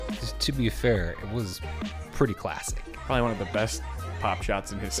To be fair, it was pretty classic. Probably one of the best pop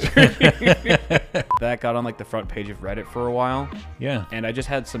shots in history. That got on like the front page of Reddit for a while. Yeah. And I just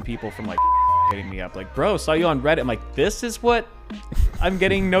had some people from like hitting me up like, bro, saw you on Reddit. I'm like, this is what I'm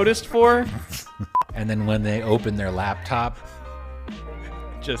getting noticed for? And then when they open their laptop,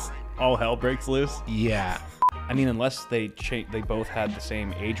 Just all hell breaks loose. yeah. I mean, unless they both had the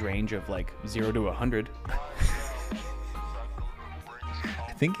same age range of like 0 to 100.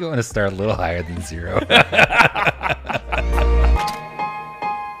 I think you want to start a little higher than 0.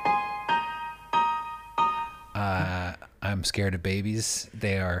 I'm scared of babies.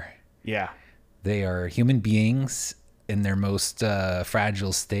 They are human beings in their most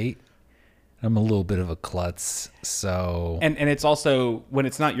fragile state. I'm a little bit of a klutz, so And it's also, when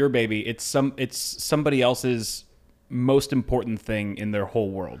it's not your baby, it's somebody else's most important thing in their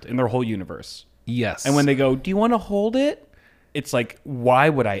whole world, in their whole universe. yes. And when they go, do you want to hold it? It's like, why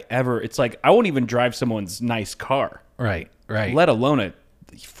would I ever? It's like, I won't even drive someone's nice car, right, let alone a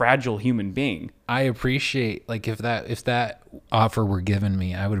fragile human being. I appreciate, like, if that offer were given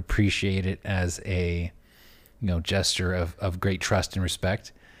me, I would appreciate it as a, gesture of great trust and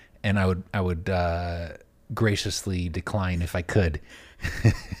respect, and I would graciously decline if I could.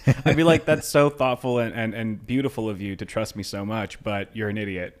 I'd be like, that's so thoughtful and beautiful of you to trust me so much, but you're an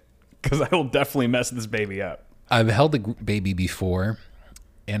idiot, because I will definitely mess this baby up. I've held a baby before,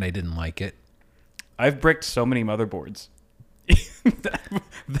 and I didn't like it. I've bricked so many motherboards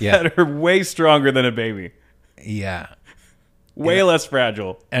that are way stronger than a baby, Yeah, way less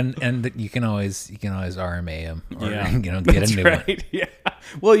fragile. and you can always RMA them, or get That's a new right. one. Yeah.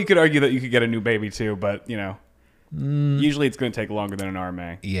 Well, you could argue that you could get a new baby too, but usually it's going to take longer than an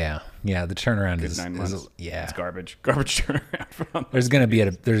RMA. Yeah. The turnaround is 9 months. yeah. It's garbage turnaround. From There's gonna be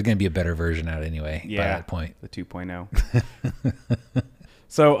a better version out anyway. By that point. the 2.0.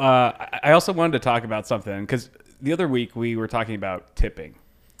 So I also wanted to talk about something, because the other week we were talking about tipping,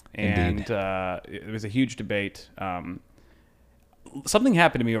 and Indeed. it was a huge debate. Something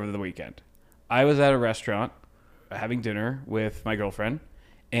happened to me over the weekend. I was at a restaurant having dinner with my girlfriend,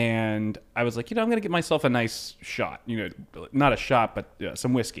 and I was like, I'm going to get myself a nice shot. Not a shot, but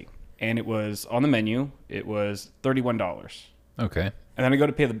some whiskey. And it was on the menu. It was $31. Okay. And then I go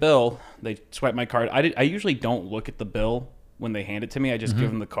to pay the bill. They swipe my card. I usually don't look at the bill when they hand it to me. I just give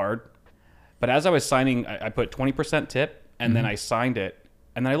them the card. But as I was signing, I put 20% tip, and then I signed it.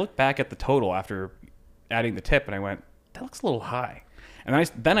 And then I looked back at the total after adding the tip, and I went, that looks a little high. And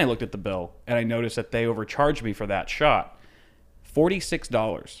then I looked at the bill, and I noticed that they overcharged me for that shot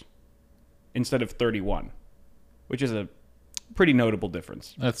 $46 instead of $31, which is a pretty notable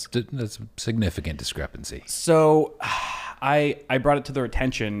difference. That's a significant discrepancy. So I brought it to their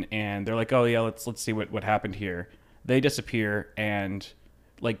attention, and they're like, oh yeah, let's see what happened here. They disappear, and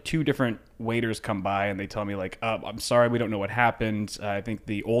like 2 different waiters come by, and they tell me like, I'm sorry, we don't know what happened. I think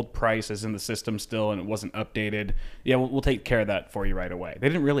the old price is in the system still, and it wasn't updated. Yeah, we'll take care of that for you right away. They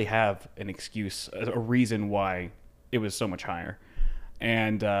didn't really have an excuse, a reason why it was so much higher.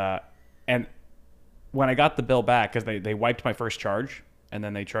 And when I got the bill back, because they wiped my first charge, and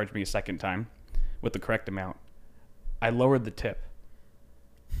then they charged me a second time with the correct amount, I lowered the tip.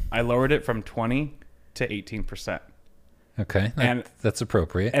 I lowered it from 20 to 18%. Okay. That's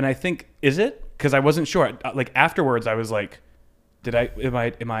appropriate. And I think, is it? Because I wasn't sure. Like afterwards, I was like, am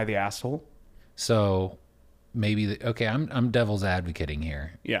I the asshole? So maybe okay, I'm devil's advocating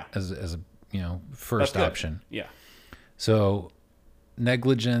here. Yeah. As a first option. Yeah. So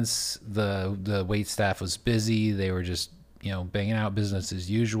negligence, the wait staff was busy. They were just, banging out business as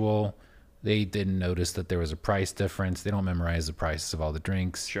usual. They didn't notice that there was a price difference. They don't memorize the prices of all the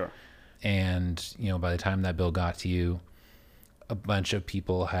drinks. Sure. And, by the time that bill got to you, a bunch of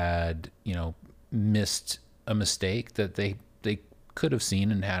people had, missed a mistake that they could have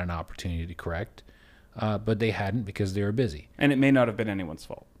seen and had an opportunity to correct, but they hadn't because they were busy. And it may not have been anyone's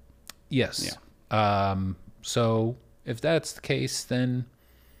fault. Yes. Yeah. So if that's the case, then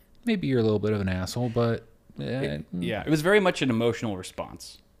maybe you're a little bit of an asshole, but it was very much an emotional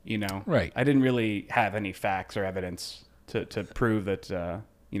response, Right. I didn't really have any facts or evidence to prove that,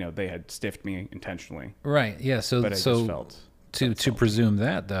 they had stiffed me intentionally. Right. Yeah. So, but I just felt to presume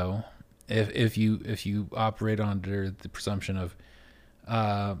that though, if you operate under the presumption of,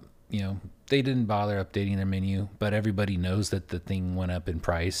 they didn't bother updating their menu, but everybody knows that the thing went up in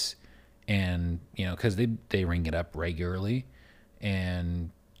price, and because they ring it up regularly,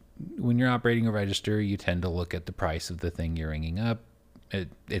 and when you're operating a register, you tend to look at the price of the thing you're ringing up.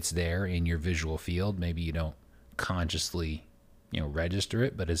 It's there in your visual field. Maybe you don't consciously, register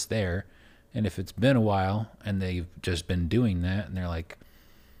it, but it's there. And if it's been a while and they've just been doing that, and they're like,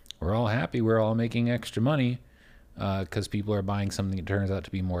 we're all happy. We're all making extra money because people are buying something that turns out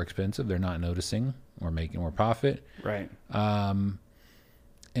to be more expensive. They're not noticing. We're making more profit. Right.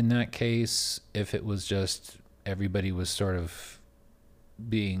 In that case, if it was just everybody was sort of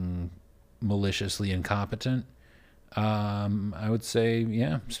being maliciously incompetent, I would say,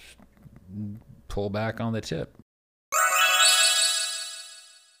 yeah, pull back on the tip.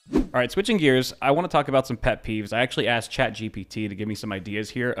 All right, switching gears, I want to talk about some pet peeves. I actually asked ChatGPT to give me some ideas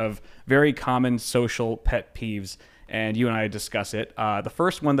here of very common social pet peeves, and you and I discuss it. The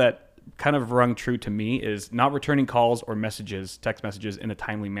first one that kind of rung true to me is not returning calls or messages, text messages, in a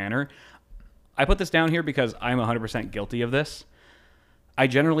timely manner. I put this down here because I'm 100% guilty of this. I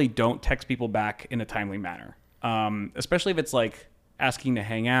generally don't text people back in a timely manner, especially if it's like asking to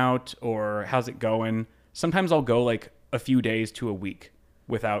hang out or how's it going. Sometimes I'll go like a few days to a week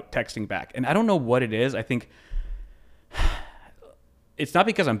without texting back. And I don't know what it is. I think it's not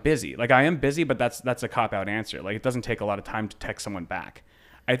because I'm busy. Like, I am busy, but that's a cop-out answer. Like, it doesn't take a lot of time to text someone back.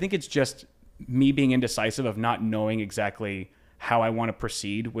 I think it's just me being indecisive of not knowing exactly how I want to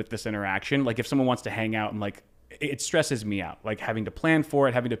proceed with this interaction. Like, if someone wants to hang out, and like, it stresses me out, like having to plan for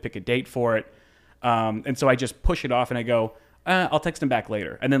it, having to pick a date for it. And so I just push it off and I go, I'll text them back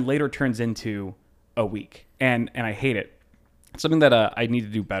later. And then later turns into a week. And I hate it. It's something that I need to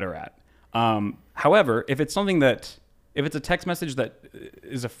do better at. However, if it's a text message that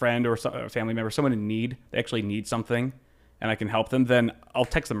is a friend or a family member, someone in need, they actually need something and I can help them, then I'll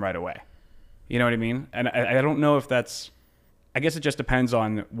text them right away. You know what I mean? And I don't know if I guess it just depends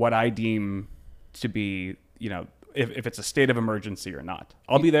on what I deem to be, if it's a state of emergency or not.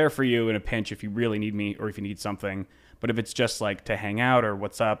 I'll be there for you in a pinch if you really need me or if you need something. But if it's just like to hang out or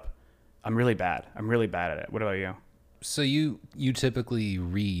what's up, I'm really bad. I'm really bad at it. What about you? So you typically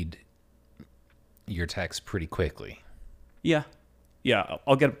read your text pretty quickly. Yeah.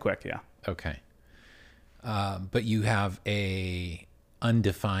 I'll get up quick. Yeah. Okay. But you have a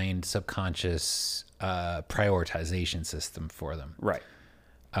undefined subconscious prioritization system for them. Right.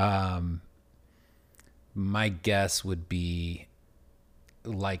 My guess would be,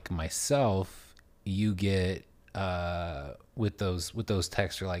 like myself, you get with those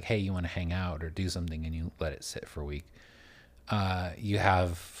texts are like, hey, you want to hang out or do something, and you let it sit for a week. You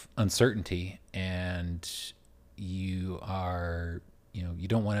have uncertainty, and you are, you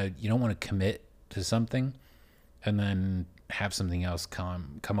don't want to commit to something, and then have something else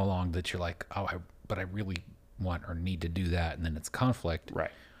come along that you're like, but I really want or need to do that, and then it's conflict.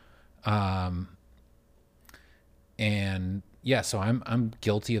 Right. And yeah, so I'm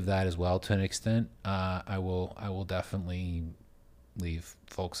guilty of that as well to an extent. I will definitely leave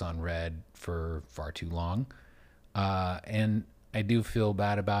folks on red for far too long. And I do feel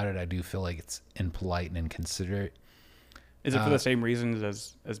bad about it. I do feel like it's impolite and inconsiderate. Is it for the same reasons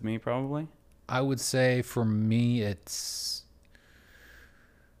as me, probably? I would say for me, it's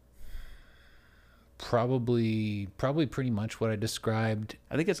probably pretty much what I described.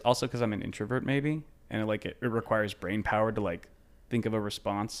 I think it's also because I'm an introvert, maybe. And it requires brain power to like think of a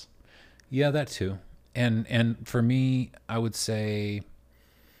response. Yeah, that too. And for me, I would say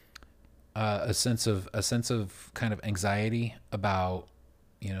a sense of kind of anxiety about,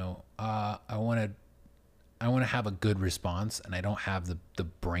 I want to have a good response, and I don't have the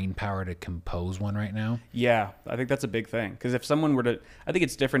brain power to compose one right now. Yeah, I think that's a big thing. Because if someone were to, I think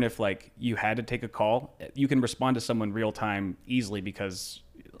it's different if like you had to take a call. You can respond to someone real time easily because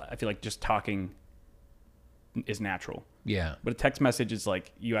I feel like just talking is natural. Yeah. But a text message is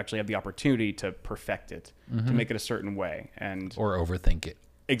like you actually have the opportunity to perfect it, to make it a certain way, or overthink it.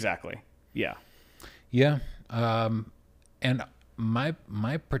 Exactly. Yeah. Yeah. And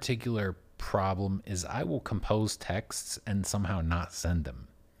my particular problem is I will compose texts and somehow not send them.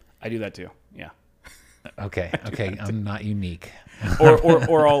 I do that too. Yeah. Okay. I'm not unique.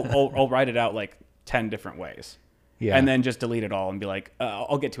 or I'll write it out like 10 different ways. Yeah. And then just delete it all and be like,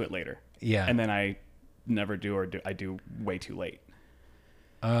 I'll get to it later. Yeah. And then I never do, or I do way too late.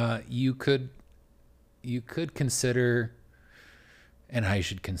 You could consider, and I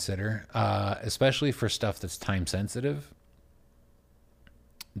should consider, especially for stuff that's time sensitive,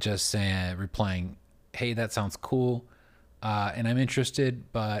 just replying, hey, that sounds cool, and I'm interested,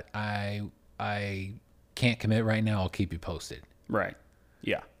 but I can't commit right now. I'll keep you posted. Right.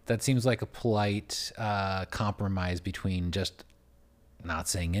 Yeah. That seems like a polite compromise between just not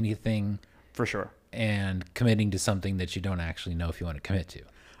saying anything, For sure. and committing to something that you don't actually know if you want to commit to.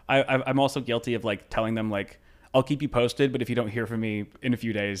 I'm also guilty of like telling them like, I'll keep you posted, but if you don't hear from me in a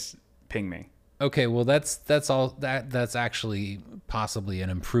few days, ping me. Okay, well that's actually possibly an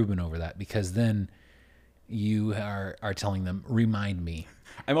improvement over that, because then you are telling them, remind me.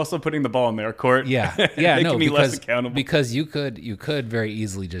 I'm also putting the ball in their court. Yeah, yeah, Making no, me less because accountable. you could very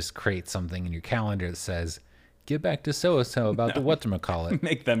easily just create something in your calendar that says, "Get back to so and so about the whatchamacallit."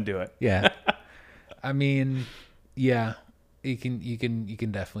 Make them do it. Yeah, I mean, yeah, you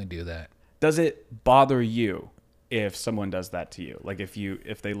can definitely do that. Does it bother you if someone does that to you? Like if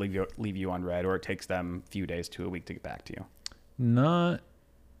they leave you on red, or it takes them a few days to a week to get back to you? Not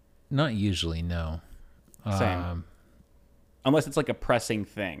not usually, no. Same. Unless it's like a pressing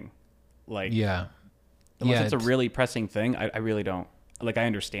thing. Like Yeah, unless yeah, it's a really pressing thing, I really don't like. I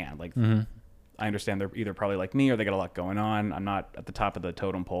understand. Like I understand they're either probably like me or they got a lot going on. I'm not at the top of the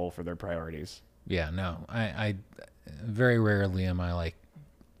totem pole for their priorities. yeah, no. I very rarely am I like,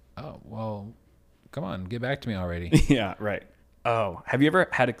 oh well, come on, get back to me already. Yeah, right. Oh, have you ever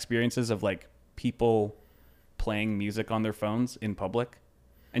had experiences of like people playing music on their phones in public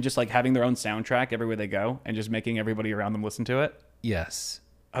and just like having their own soundtrack everywhere they go and just making everybody around them listen to it? Yes.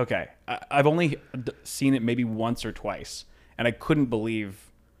 Okay. I've only seen it maybe once or twice, and I couldn't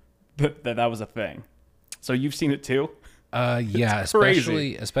believe that was a thing. So you've seen it too? Yeah, It's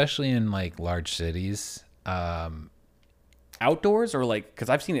crazy. especially in like large cities. Outdoors, or like, because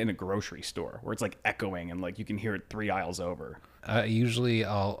I've seen it in a grocery store where it's like echoing and like you can hear it 3 aisles over. Usually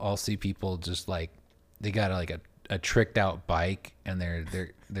I'll see people just like they got like a tricked out bike and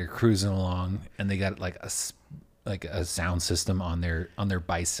they're cruising along and they got like like a sound system on their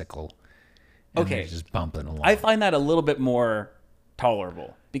bicycle. And Okay. they're just bumping along. I find that a little bit more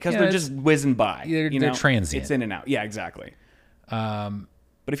tolerable because Yeah, they're it's- just whizzing by. they're transient. It's in and out. Yeah, exactly.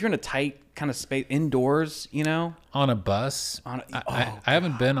 But if you're in a tight kind of space indoors, On a bus. I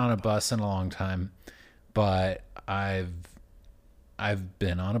haven't been on a bus in a long time, but I've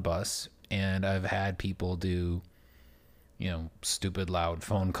been on a bus and I've had people do, stupid loud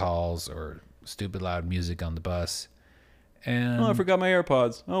phone calls or stupid loud music on the bus. And oh, I forgot my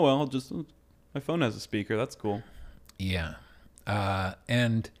AirPods. Oh well, my phone has a speaker. That's cool. yeah.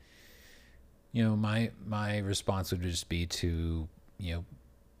 And my response would just be to,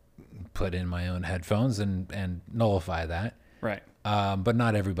 put in my own headphones and nullify that. Right. But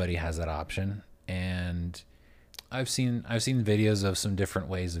not everybody has that option, and I've seen videos of some different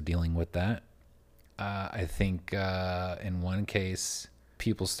ways of dealing with that. I think in one case,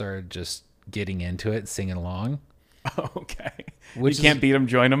 people started just getting into it, singing along. Okay. Which you can't beat them,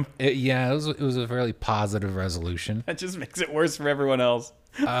 join them. Yeah, it was a fairly positive resolution. That just makes it worse for everyone else.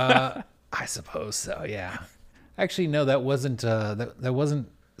 I suppose so. Yeah. Actually, no, that wasn't that wasn't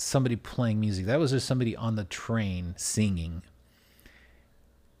somebody playing music. That was just somebody on the train singing.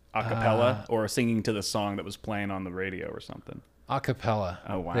 A cappella or singing to the song that was playing on the radio or something. A cappella.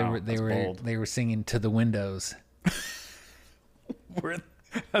 Oh, wow. That's bold. They were singing to the windows.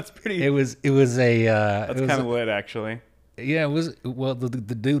 That's pretty. It was a That's kind of lit, actually. yeah, it was. Well, the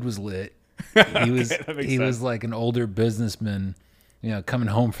dude was lit. He was that makes he was sense. like an older businessman, coming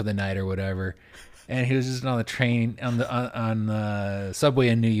home for the night or whatever, and he was just on the train on the subway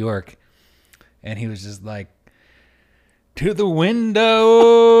in New York, and he was just like, to the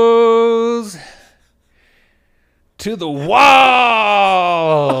windows, to the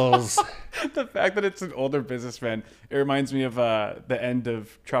walls. The fact that it's an older businessman, it reminds me of the end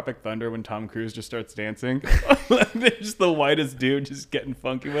of Tropic Thunder when Tom Cruise just starts dancing. Just the whitest dude just getting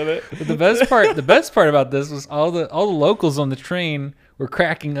funky with it. But the best part about this was all the locals on the train were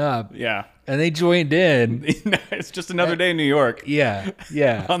cracking up. Yeah. And they joined in. It's just another day in New York. Yeah,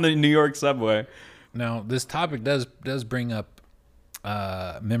 yeah. On the New York subway. Now, this topic does bring up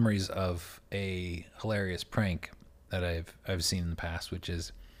memories of a hilarious prank that I've seen in the past, which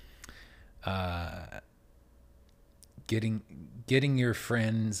is getting your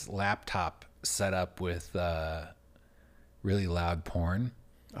friend's laptop set up with really loud porn,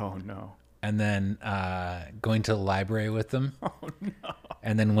 Oh, no. and then going to the library with them. Oh, no.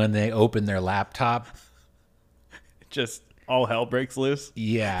 And then when they open their laptop, Just all hell breaks loose.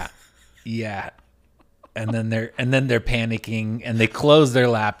 yeah, and then they're panicking and they close their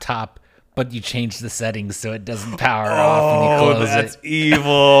laptop, but you change the settings so it doesn't power off when you close that's it.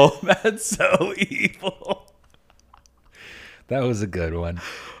 evil. That's so evil. That was a good one.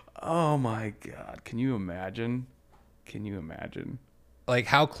 Oh, my God. Can you imagine? Like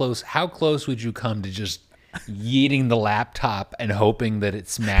how close would you come to just yeeting the laptop and hoping that it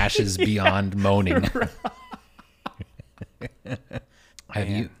smashes beyond moaning?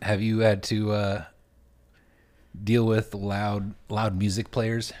 Have you had to deal with loud music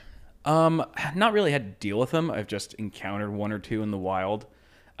players? Not really had to deal with them. I've just encountered one or two in the wild.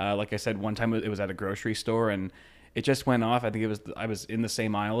 Like I said, one time it was at a grocery store and it just went off. I think I was in the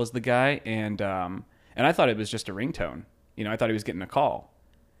same aisle as the guy, and I thought it was just a ringtone. I thought he was getting a call,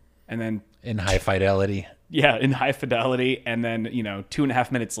 and then In high fidelity. yeah, in high fidelity, and then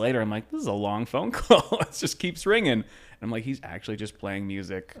 2.5 minutes later, I'm like, this is a long phone call. It just keeps ringing, and I'm like, he's actually just playing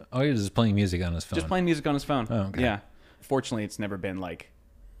music. Oh, he was just playing music on his phone. Just playing music on his phone. Oh, okay. Yeah. Fortunately, it's never been like,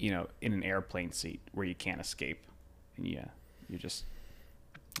 in an airplane seat where you can't escape, and you just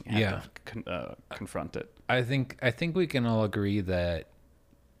have to confront it. I think we can all agree that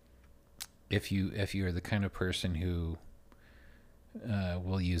if you're the kind of person who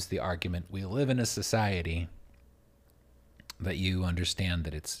will use the argument, we live in a society, that you understand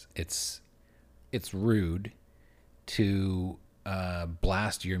that it's rude to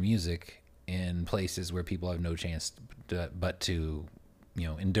blast your music in places where people have no chance but to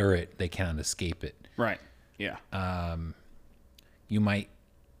endure it. They cannot escape it. Right. Yeah. You might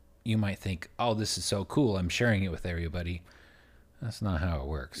think, oh, this is so cool, I'm sharing it with everybody. That's not how it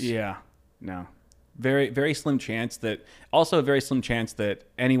works. Yeah. No. Very, very slim chance that. Also, a very slim chance that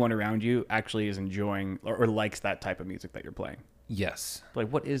anyone around you actually is enjoying or likes that type of music that you're playing. Yes. Like,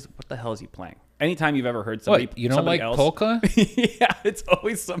 what the hell is he playing? Anytime you've ever heard somebody, What, you don't like else, polka? yeah, it's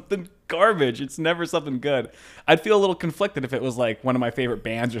always something garbage. It's never something good. I'd feel a little conflicted if it was like one of my favorite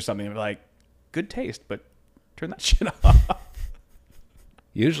bands or something. I'd be like, good taste, but turn that shit off.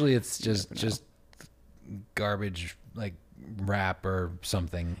 Usually it's just garbage, like rap or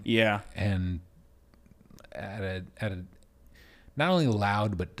something. Yeah. And at a not only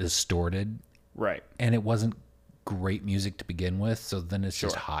loud but distorted. Right. And it wasn't great music to begin with, so then it's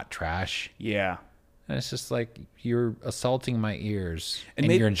just hot trash. Yeah. And it's just like, you're assaulting my ears and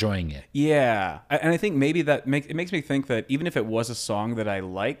maybe, you're enjoying it. Yeah. And I think maybe it makes me think that even if it was a song that I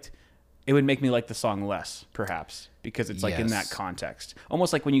liked, it would make me like the song less, perhaps, because it's like in that context.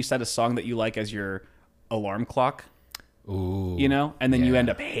 Almost like when you set a song that you like as your alarm clock. Ooh. And then you end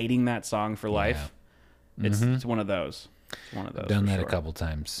up hating that song for life. It's one of those. It's one of those. I've done that a couple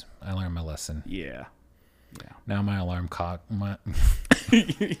times. I learned my lesson. Yeah. Yeah. Now my alarm clock.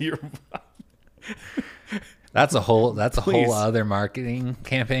 You're... That's a whole other marketing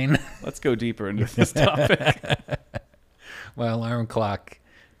campaign. Let's go deeper into this topic. My alarm clock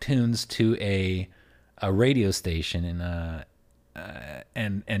tunes to a radio station,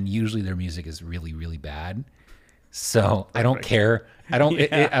 and usually their music is really, really bad. So I don't care. I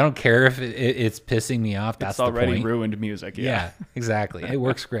don't care if it's pissing me off. That's it's already the point. Ruined music. Yeah, exactly. It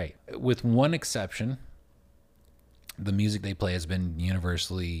works great. With one exception, the music they play has been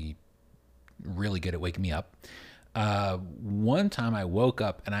universally really good at waking me up. One time I woke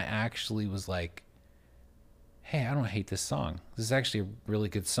up and I actually was like, hey, I don't hate this song. This is actually a really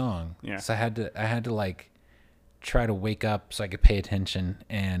good song. Yeah. So I had to like try to wake up so I could pay attention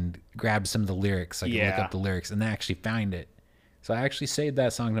and grab some of the lyrics so I could look up the lyrics and actually find it. So I actually saved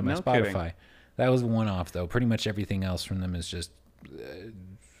that song to my Spotify. Kidding. That was one off though. Pretty much everything else from them is just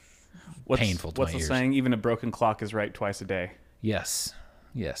painful to my ears. What's the saying? Even a broken clock is right twice a day. Yes.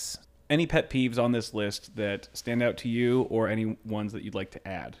 Yes. Any pet peeves on this list that stand out to you, or any ones that you'd like to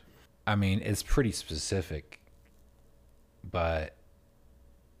add? I mean, it's pretty specific, but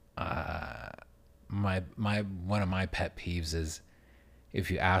my one of my pet peeves is if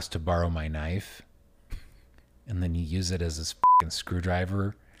you ask to borrow my knife and then you use it as a fucking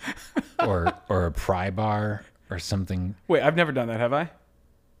screwdriver or a pry bar or something. Wait, I've never done that, have I?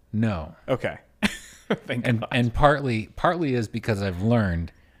 No. Okay. Thank God. And partly is because I've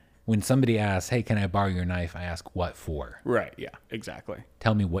learned when somebody asks, "Hey, can I borrow your knife?" I ask, "What for?" Right. Yeah. Exactly.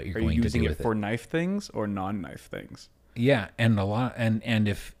 Tell me what you're going to do with it. Are you using it for knife things or non-knife things? Yeah, and a lot, and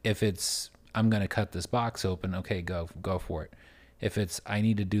if it's I'm going to cut this box open, okay, go for it. If it's I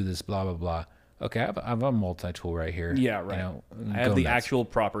need to do this, blah blah blah. Okay, I have a multi-tool right here. Yeah, right. I have the actual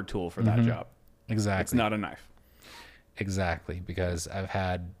proper tool for that job. Exactly. It's not a knife. Exactly, because I've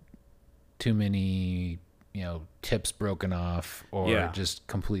had too many, tips broken off or just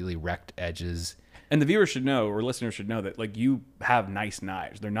completely wrecked edges. And the viewers should know, or listeners should know, that like you have nice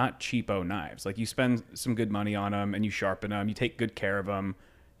knives. They're not cheapo knives. Like you spend some good money on them and you sharpen them. You take good care of them.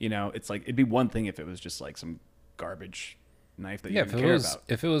 It's like it'd be one thing if it was just like some garbage knife that you didn't care about.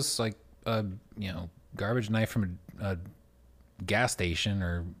 If it was like a garbage knife from a gas station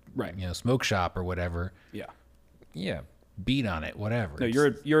or smoke shop or whatever. Yeah, beat on it, whatever. No,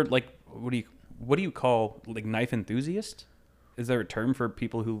 you're like what do you call like knife enthusiast? Is there a term for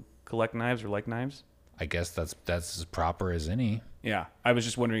people who collect knives or like knives? I guess that's as proper as any. Yeah, I was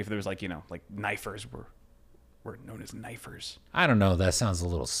just wondering if there was like like knifers were known as knifers. I don't know. That sounds a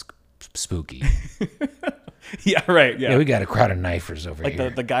little spooky. Yeah, right. Yeah, we got a crowd of knifers over here.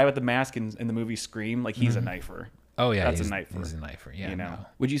 Like the guy with the mask in the movie Scream, like he's a knifer. Oh yeah, that's a knifer. He's a knifer. Yeah. No.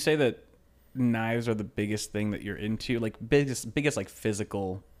 Would you say that knives are the biggest thing that you're into? Like biggest like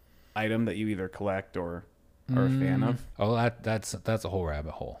physical item that you either collect or are a fan of? Oh, that's a whole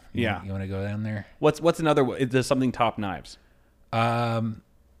rabbit hole. Yeah. You want to go down there? What's another one? Is there something top knives? Knives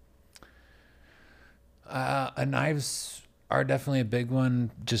are definitely a big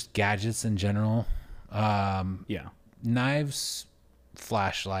one. Just gadgets in general. Yeah. Knives,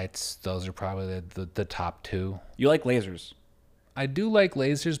 flashlights. Those are probably the top two. You like lasers? I do like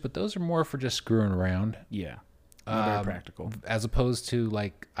lasers, but those are more for just screwing around. Yeah. Not very practical. As opposed to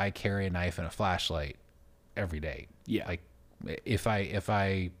like I carry a knife and a flashlight every day. Yeah. Like if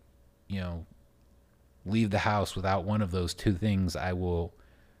I leave the house without one of those two things, I will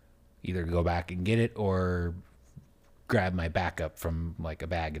either go back and get it or grab my backup from like a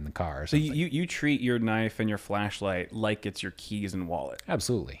bag in the car or So something. you treat your knife and your flashlight like it's your keys and wallet.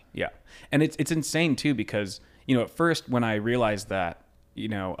 Absolutely. Yeah. And it's insane too, because, at first when I realized that,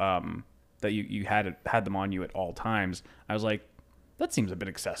 that you had them on you at all times, I was like, that seems a bit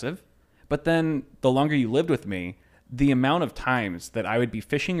excessive. But then the longer you lived with me, the amount of times that I would be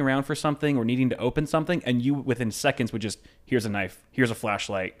fishing around for something or needing to open something, and you within seconds would just, here's a knife, here's a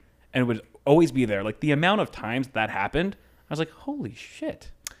flashlight, and it would always be there. Like the amount of times that happened, I was like, holy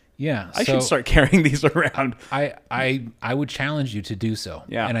shit. Yeah. I should start carrying these around. I would challenge you to do so.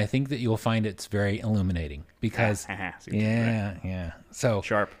 Yeah. And I think that you'll find it's very illuminating because See what you did yeah, yeah. So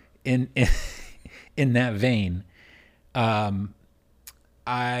Sharp. in that vein,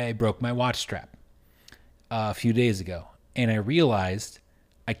 I broke my watch strap a few days ago, and I realized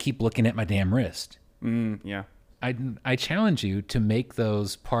I keep looking at my damn wrist. Yeah. I challenge you to make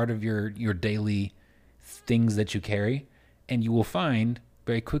those part of your daily things that you carry, and you will find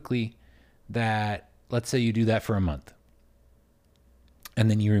very quickly that, let's say you do that for a month,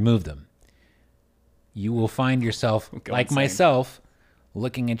 and then you remove them. You will find yourself, like insane. myself,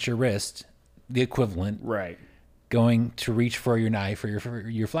 looking at your wrist, the equivalent, Right. going to reach for your knife or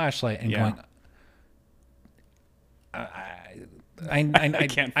your flashlight, and Yeah. going, I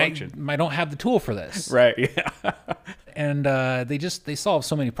can't function. I don't have the tool for this. Right. Yeah. And they solve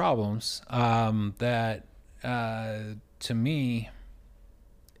so many problems that to me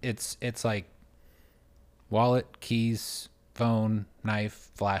it's like wallet, keys, phone,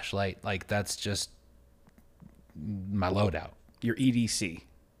 knife, flashlight. Like that's just my loadout. Your EDC,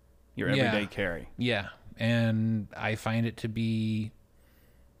 your everyday carry. Yeah, and I find it to be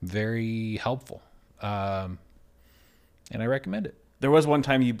very helpful, and I recommend it. There was one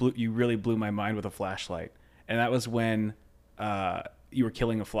time you really blew my mind with a flashlight, and that was when you were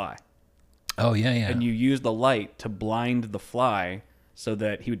killing a fly, Oh yeah, yeah. and you used the light to blind the fly so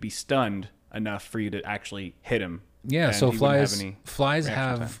that he would be stunned enough for you to actually hit him. Yeah, and so he wouldn't flies have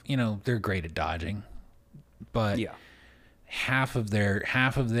any reaction have time. they're great at dodging, but Yeah. half of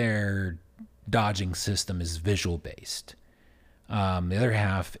their dodging system is visual based. The other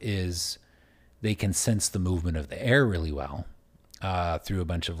half is they can sense the movement of the air really well through a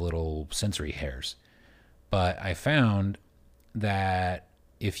bunch of little sensory hairs. But I found that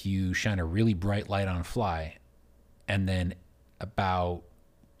if you shine a really bright light on a fly and then about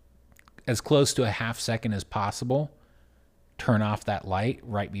as close to a half second as possible, turn off that light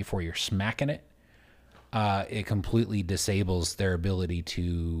right before you're smacking it, it completely disables their ability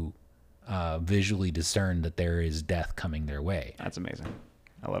to visually discern that there is death coming their way. That's amazing.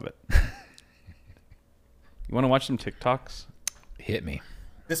 I love it. You want to watch some TikToks? Hit me.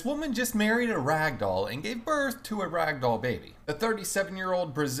 This woman just married a ragdoll and gave birth to a ragdoll baby. The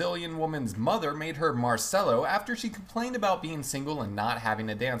 37-year-old Brazilian woman's mother made her Marcelo after she complained about being single and not having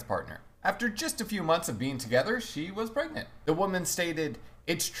a dance partner. After just a few months of being together, she was pregnant. The woman stated,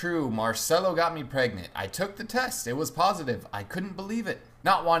 "It's true, Marcelo got me pregnant. I took the test. It was positive. I couldn't believe it."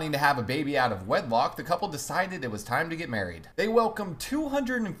 Not wanting to have a baby out of wedlock, the couple decided it was time to get married. They welcomed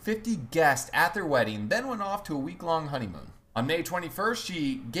 250 guests at their wedding, then went off to a week-long honeymoon. On May 21st,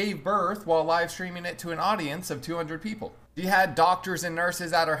 she gave birth while live streaming it to an audience of 200 people. She had doctors and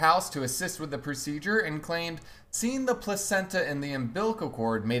nurses at her house to assist with the procedure and claimed seeing the placenta and the umbilical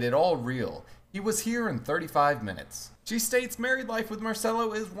cord made it all real. He was here in 35 minutes. She states married life with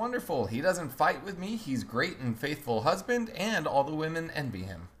Marcelo is wonderful. He doesn't fight with me. He's great and faithful husband, and all the women envy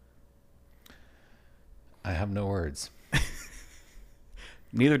him. I have no words.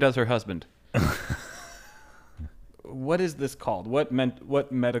 Neither does her husband. What is this called? What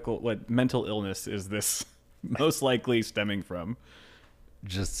mental illness is this most likely stemming from?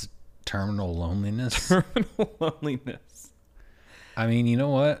 Just terminal loneliness. Terminal loneliness. I mean, you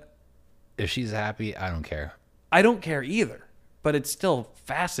know what? If she's happy, I don't care. I don't care either, but it's still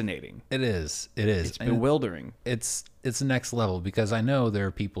fascinating. It is. It is. It's bewildering. It's the next level because I know there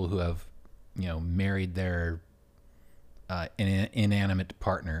are people who have, married their inanimate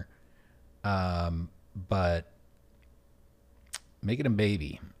partner But making a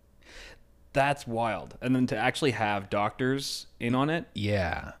baby, That's wild. And then to actually have doctors in on it,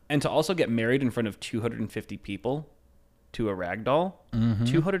 yeah, and to also get married in front of 250 people to a rag doll,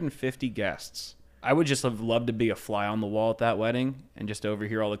 250 guests. I would just have loved to be a fly on the wall at that wedding and just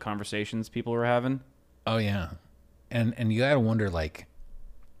overhear all the conversations people were having. oh yeah, and you gotta wonder, like,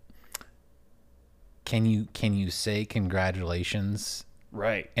 can you say congratulations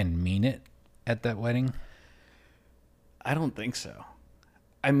Right. and mean it at that wedding? I don't think so.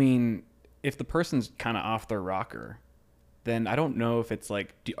 I mean, if the person's kind of off their rocker, then I don't know if it's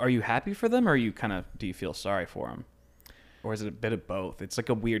like, are you happy for them, or do you feel sorry for them? Or is it a bit of both? It's like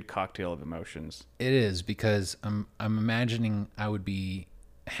a weird cocktail of emotions. It is, because I'm imagining I would be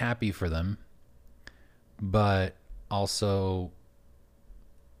happy for them, but also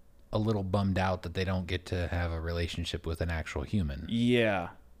a little bummed out that they don't get to have a relationship with an actual human. Yeah,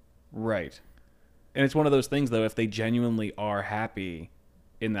 right. And it's one of those things, though, if they genuinely are happy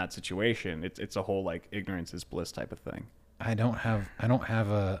in that situation, it's a whole like ignorance is bliss type of thing. I don't have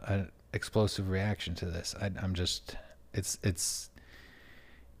a explosive reaction to this. I'm just, it's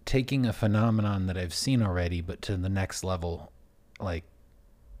taking a phenomenon that I've seen already, but to the next level, like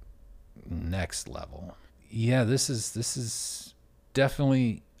next level. Yeah, this is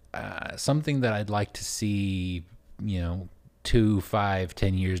definitely something that I'd like to see. 2, 5,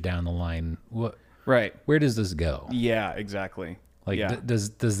 10 years down the line. Right. Where does this go? Yeah, exactly. Like, yeah. does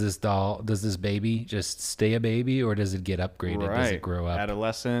this baby just stay a baby, or does it get upgraded? Right. Does it grow up?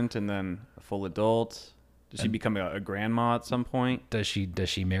 Adolescent and then a full adult. Does she become a grandma at some point? Does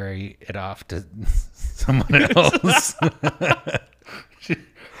she marry it off to someone else?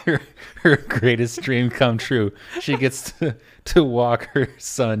 her greatest dream come true. She gets to walk her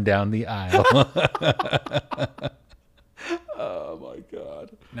son down the aisle. Oh my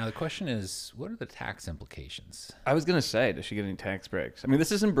god. Now the question is, what are the tax implications? I was gonna say, does she get any tax breaks? I mean,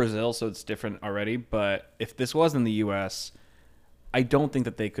 this is in Brazil, so it's different already. But if this was in the U.S., I don't think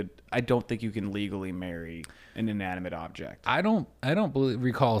that they could. I don't think you can legally marry an inanimate object. I don't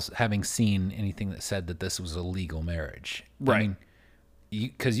recall having seen anything that said that this was a legal marriage. Right. I mean,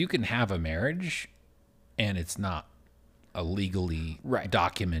 because you can have a marriage, and it's not a legally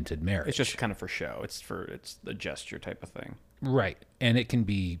documented marriage. It's just kind of for show. It's the gesture type of thing. Right. And it can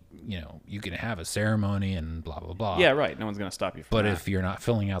be, you can have a ceremony and blah, blah, blah. Yeah, right. No one's going to stop you from But that. if you're not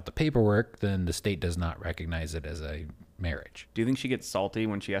filling out the paperwork, then the state does not recognize it as a marriage. Do you think she gets salty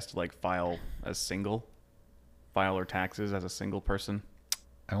when she has to file her taxes as a single person?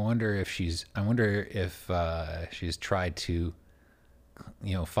 I wonder if she's tried to,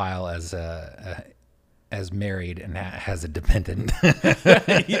 file as married and has a dependent.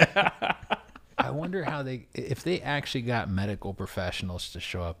 Yeah. I wonder if they actually got medical professionals to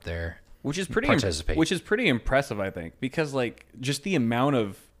show up there, Which is pretty participate. which is pretty impressive, I think, because just the amount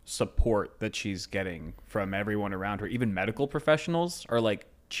of support that she's getting from everyone around her, even medical professionals are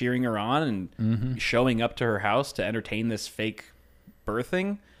cheering her on and showing up to her house to entertain this fake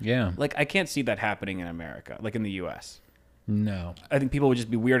birthing. Yeah. I can't see that happening in America, in the US. No. I think people would just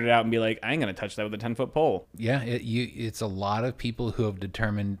be weirded out and be like, I ain't going to touch that with a 10-foot pole. Yeah, it's a lot of people who have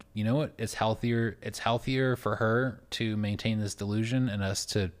determined, you know what, it's healthier for her to maintain this delusion and us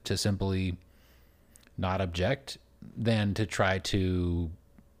to simply not object than to try to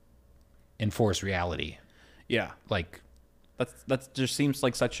enforce reality. Yeah. That just seems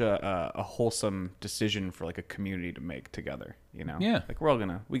like such a wholesome decision for a community to make together, Yeah.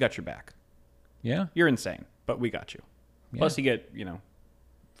 we got your back. Yeah. You're insane, but we got you. Yeah. Plus you get,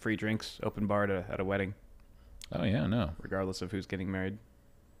 free drinks, open bar at a wedding, Oh yeah, no. regardless of who's getting married.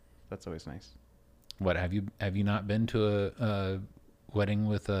 That's always nice. What, have you not been to a wedding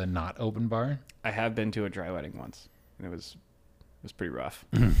with a not open bar? I have been to a dry wedding once, and it was pretty rough.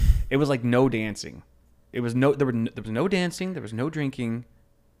 It was no dancing. There was no dancing, there was no drinking.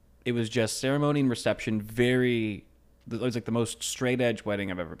 It was just ceremony and reception. It was the most straight edge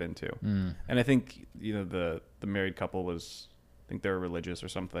wedding I've ever been to. And I think the married couple was, I think they were religious or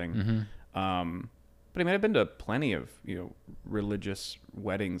something. But I mean, I've been to plenty of religious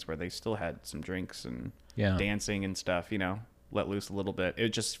weddings where they still had some drinks and dancing and stuff. Let loose a little bit. It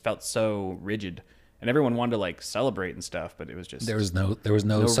just felt so rigid, and everyone wanted to celebrate and stuff, but it was just There was no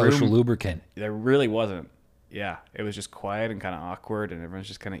social room. lubricant. There really wasn't. Yeah, it was just quiet and kind of awkward, and everyone's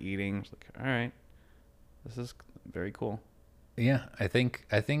just kind of eating. It's all right, this is very cool. Yeah, I think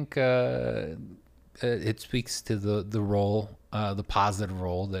it speaks to the role, the positive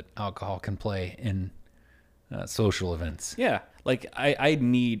role that alcohol can play in social events. Yeah, I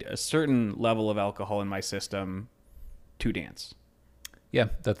need a certain level of alcohol in my system to dance. Yeah,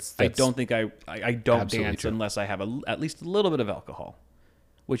 that's I don't think I don't absolutely dance true. unless I have at least a little bit of alcohol,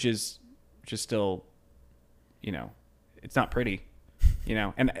 which is still, you know, it's not pretty, you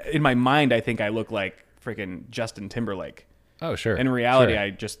know. And in my mind, I think I look like freaking Justin Timberlake. Oh, sure. In reality, Sure. I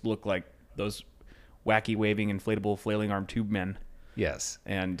just look like those wacky waving inflatable flailing arm tube men. Yes.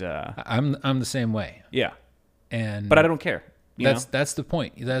 And I'm the same way. yeah, And but I don't care. You know? that's the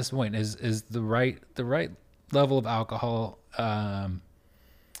point. That's the point. Is the right level of alcohol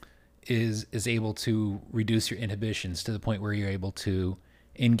is able to reduce your inhibitions to the point where you're able to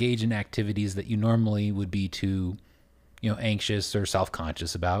engage in activities that you normally would be too, anxious or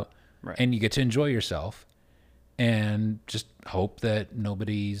self-conscious about. Right. And you get to enjoy yourself and just hope that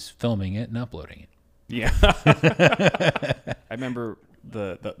nobody's filming it and uploading it. Yeah. I remember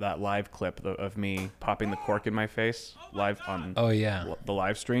that live clip of me popping the cork in my face live on Oh yeah. the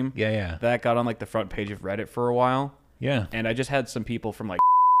live stream. Yeah. That got on like the front page of Reddit for a while. Yeah. And I just had some people from like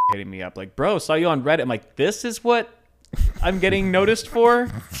hitting me up like, bro, saw you on Reddit. I'm like, this is what I'm getting noticed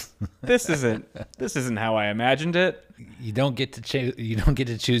for? This isn't how I imagined it. You don't get to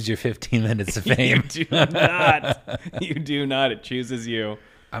choose your 15 minutes of fame. You do not. You do not. It chooses you.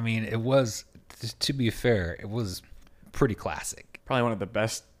 I mean, it was, to be fair, it was pretty classic. Probably one of the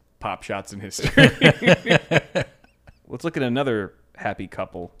best pop shots in history. Let's look at another happy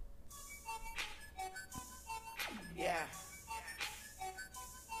couple. Yeah.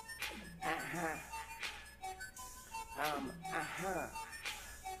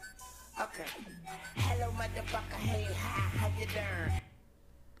 Okay. Hello, motherfucker. Hey, hi, how you doing?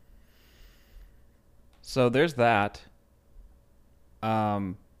 So there's that.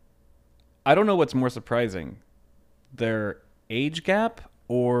 I don't know what's more surprising, their age gap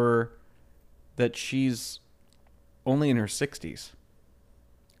or that she's only in her 60s,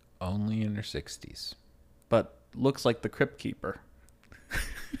 Only in her 60s. but looks like the Crypt Keeper.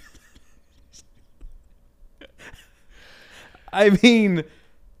 I mean,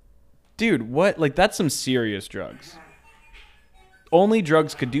 dude, what? Like, that's some serious drugs. Only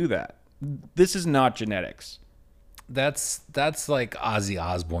drugs could do that. This is not genetics. That's like Ozzy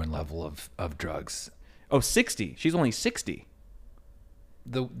Osbourne level of drugs. Oh, 60. She's only 60.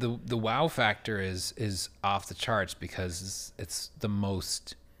 The wow factor is off the charts because it's the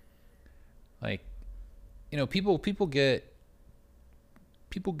most, like, people get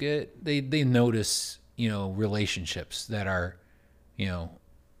they notice, relationships that are,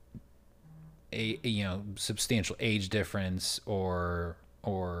 substantial age difference or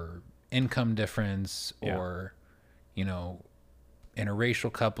income difference, Yeah. or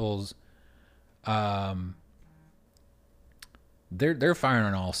interracial couples. They're firing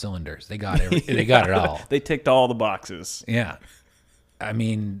on all cylinders. They got they got it all. They ticked all the boxes. Yeah. I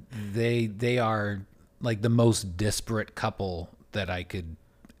mean, they are like the most disparate couple that I could.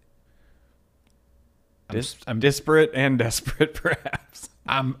 I'm Disparate and desperate, perhaps.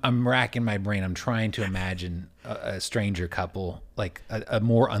 I'm racking my brain. I'm trying to imagine a stranger couple, like a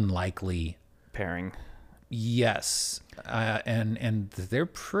more unlikely. Pairing. Yes, and they're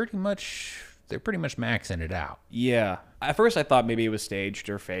pretty much maxing it out. Yeah. At first, I thought maybe it was staged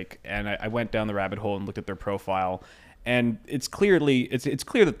or fake, and I went down the rabbit hole and looked at their profile, and it's clear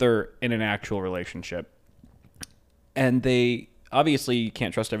that they're in an actual relationship, and they obviously you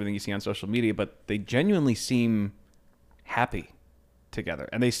can't trust everything you see on social media, but they genuinely seem happy together,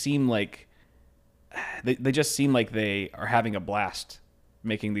 and they seem like they just seem like they are having a blast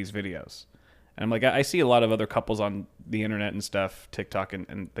making these videos. And I'm like, I see a lot of other couples on the internet and stuff, TikTok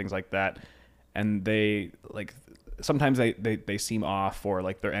and things like that, and they like sometimes they seem off or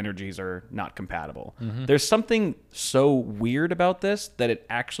like their energies are not compatible. Mm-hmm. There's something so weird about this that it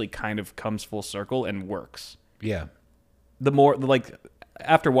actually kind of comes full circle and works. Yeah.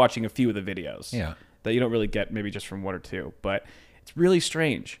 After watching a few of the videos, Yeah. that you don't really get maybe just from one or two, but it's really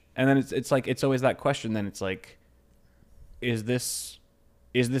strange. And then it's like it's always that question. Then it's like, is this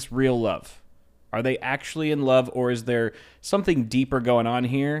real love? Are they actually in love, or is there something deeper going on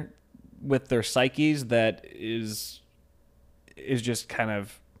here with their psyches that is just kind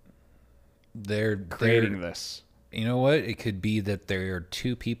of They're creating this? You know what? It could be that there are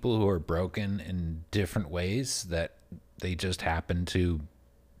two people who are broken in different ways that they just happen to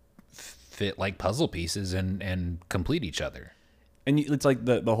fit like puzzle pieces and complete each other. And it's like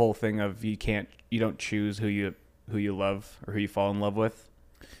the whole thing of you don't choose who you love or who you fall in love with.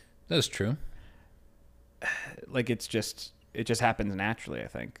 That's true. Like it just happens naturally, I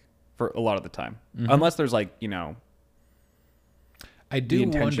think, for a lot of the time. Mm-hmm. Unless there's like, I do the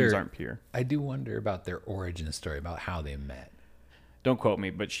intentions wonder. aren't pure. I do wonder about their origin story, about how they met. Don't quote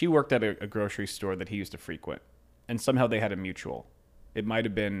me, but she worked at a grocery store that he used to frequent, and somehow they had a mutual. It might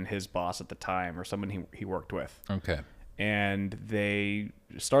have been his boss at the time or someone he worked with. Okay. And they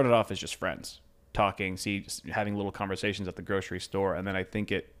started off as just friends, talking, having little conversations at the grocery store. And then I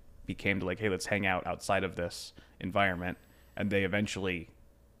think it became to like, hey, let's hang out outside of this environment. And they eventually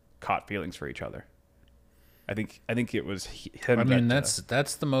caught feelings for each other. I think it was him. I mean, that's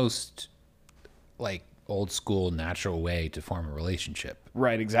the most like old school natural way to form a relationship.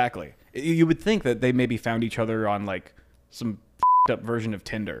 Right, exactly. You would think that they maybe found each other on like some up version of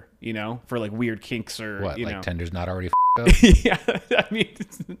Tinder, you know, for like weird kinks or What, you like know. Tinder's not already up? Yeah, I mean,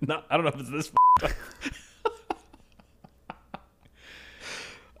 it's not. I don't know if it's this.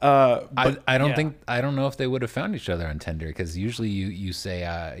 I don't yeah. think I don't know if they would have found each other on Tinder, because usually you say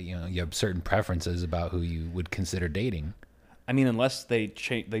you know, you have certain preferences about who you would consider dating. I mean, unless they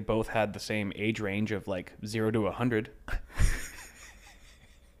both had the same age range of like 0 to 100.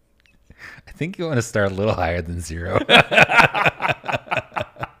 I think you want to start a little higher than 0.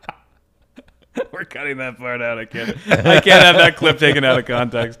 We're cutting that part out. I can't have that clip taken out of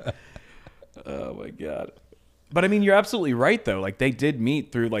context. Oh my god. But I mean, you're absolutely right though. Like they did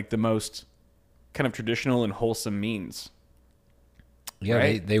meet through like the most kind of traditional and wholesome means. Yeah,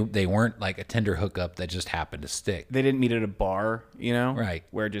 right? they weren't like a Tinder hookup that just happened to stick. They didn't meet at a bar, you know? Right.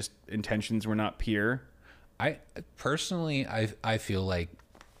 Where just intentions were not pure. I personally I feel like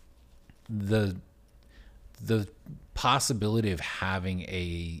the possibility of having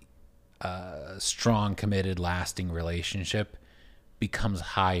a strong, committed, lasting relationship becomes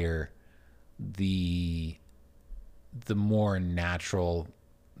higher the more natural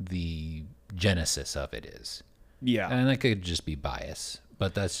the genesis of it is. Yeah. And that could just be bias,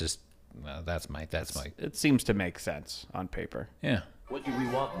 but that's just that's my It seems to make sense on paper. yeah. What do we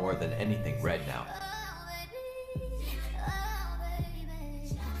want more than anything right now?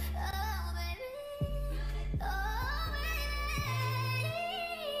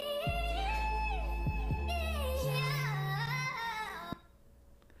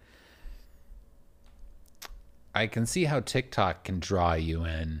 I can see how TikTok can draw you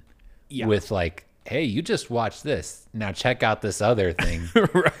in Yeah. with like, hey, you just watched this. Now check out this other thing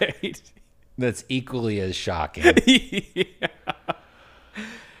Right. that's equally as shocking. Yeah.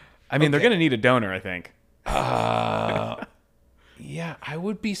 I mean, they're going to need a donor, I think. Yeah, I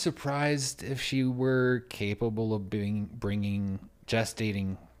would be surprised if she were capable of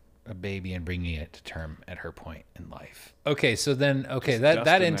gestating a baby and bringing it to term at her point in life. Okay, so then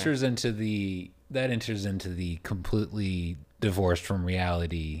that enters into the completely divorced from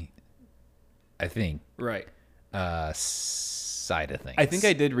reality, I think, Right. side of things. I think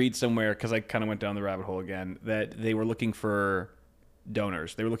I did read somewhere, because I kind of went down the rabbit hole again, that they were looking for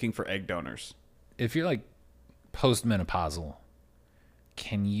donors. They were looking for egg donors. If you're like postmenopausal,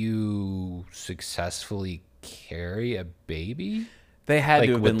 can you successfully carry a baby? They had Like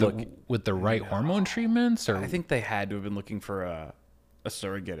to have with been the looking. with the right hormone treatments, or I think they had to have been looking for a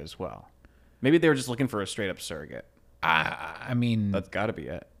surrogate as well. Maybe they were just looking for a straight up surrogate. I mean, That's got to be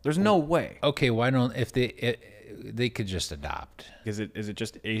it. There's no way. okay, why don't if they could just adopt? Is it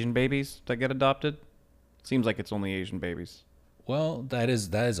just Asian babies that get adopted? Seems like it's only Asian babies. Well, that is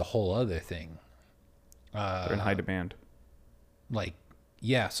a whole other thing. They're in high demand. Like,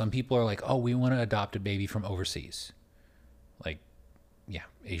 yeah, some people are like, oh, we want to adopt a baby from overseas. Like, yeah,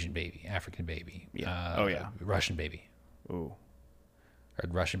 Asian baby, African baby, Yeah. Oh, yeah. Russian baby. Ooh, Or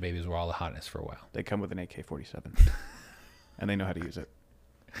Russian babies were all the hotness for a while. they come with an AK-47, and they know how to use it.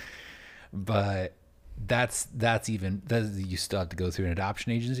 But that's you still have to go through an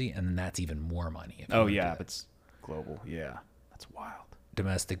adoption agency, and then that's even more money. If you Oh wanna do yeah, that. it's global. Yeah, that's wild.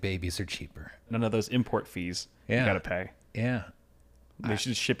 Domestic babies are cheaper. None of those import fees you Yeah. got to pay. Yeah. They should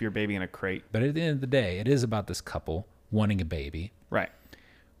just ship your baby in a crate. But at the end of the day, it is about this couple wanting a baby, Right.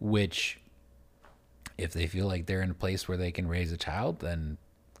 which if they feel like they're in a place where they can raise a child, then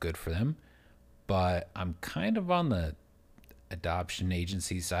good for them. But I'm kind of on the adoption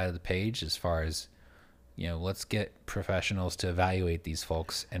agency side of the page as far as, you know, let's get professionals to evaluate these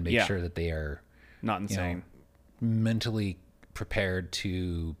folks and make Yeah. sure that they are Not you know, insane. mentally prepared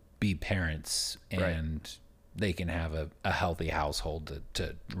to be parents, and they can have a healthy household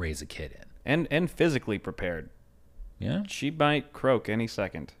to raise a kid in. And physically prepared. Yeah. She might croak any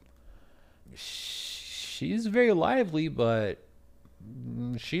second. She's very lively, but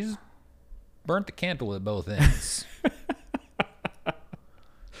she's burnt the candle at both ends.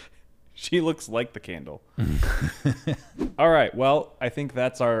 She looks like the candle. All right. Well, I think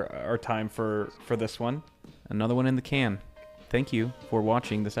that's our time for this one. Another one in the can. Thank you for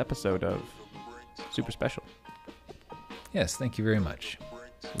watching this episode of Super Special. Yes, thank you very much.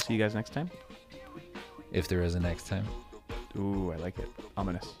 We'll see you guys next time. If there is a next time. Ooh, I like it.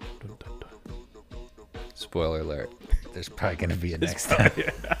 Ominous. Dun, dun, dun. Spoiler alert. There's probably going to be a next time.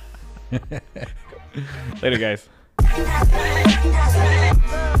 Later, guys.